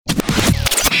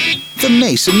The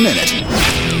Mason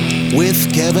Minute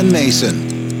with Kevin Mason.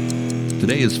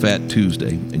 Today is Fat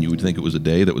Tuesday, and you would think it was a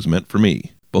day that was meant for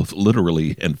me, both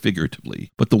literally and figuratively.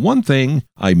 But the one thing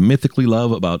I mythically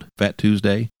love about Fat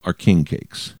Tuesday are king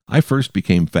cakes. I first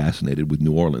became fascinated with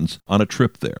New Orleans on a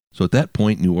trip there. So at that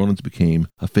point, New Orleans became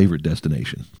a favorite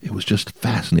destination. It was just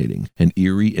fascinating and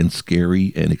eerie and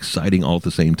scary and exciting all at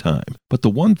the same time. But the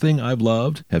one thing I've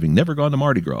loved, having never gone to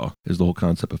Mardi Gras, is the whole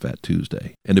concept of Fat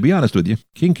Tuesday. And to be honest with you,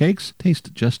 king cakes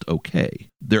taste just okay.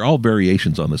 They're all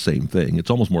variations on the same thing.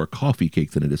 It's almost more a coffee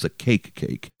cake than it is a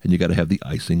cake. And you got to have the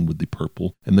icing with the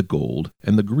purple and the gold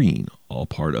and the green, all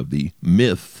part of the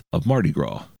myth of Mardi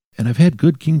Gras. And I've had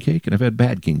good king cake and I've had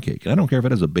bad king cake. And I don't care if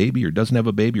it has a baby or doesn't have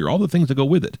a baby or all the things that go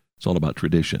with it. It's all about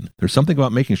tradition. There's something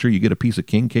about making sure you get a piece of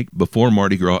king cake before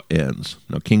Mardi Gras ends.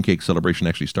 Now, king cake celebration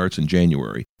actually starts in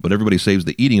January, but everybody saves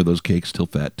the eating of those cakes till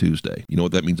Fat Tuesday. You know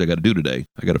what that means I got to do today?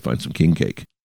 I got to find some king cake.